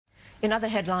In other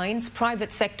headlines,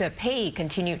 private sector pay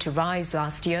continued to rise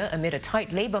last year amid a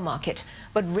tight labour market,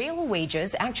 but real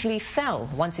wages actually fell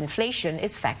once inflation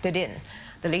is factored in.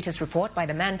 The latest report by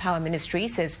the Manpower Ministry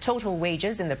says total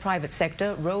wages in the private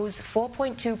sector rose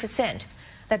 4.2%.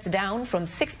 That's down from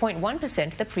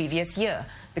 6.1% the previous year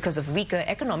because of weaker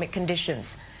economic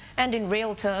conditions. And in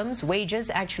real terms,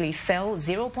 wages actually fell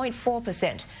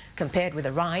 0.4%, compared with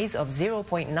a rise of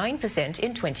 0.9%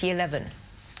 in 2011.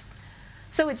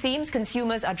 So it seems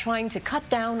consumers are trying to cut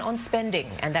down on spending,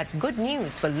 and that's good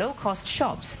news for low-cost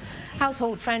shops.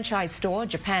 Household franchise store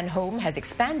Japan Home has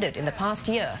expanded in the past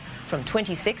year from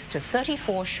 26 to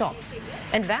 34 shops.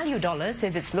 And Value Dollar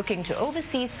says it's looking to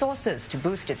overseas sources to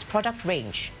boost its product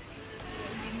range.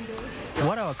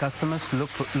 What our customers look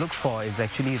for is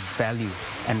actually value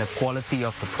and the quality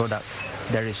of the product.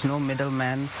 There is no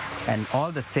middleman, and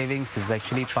all the savings is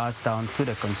actually passed down to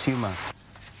the consumer.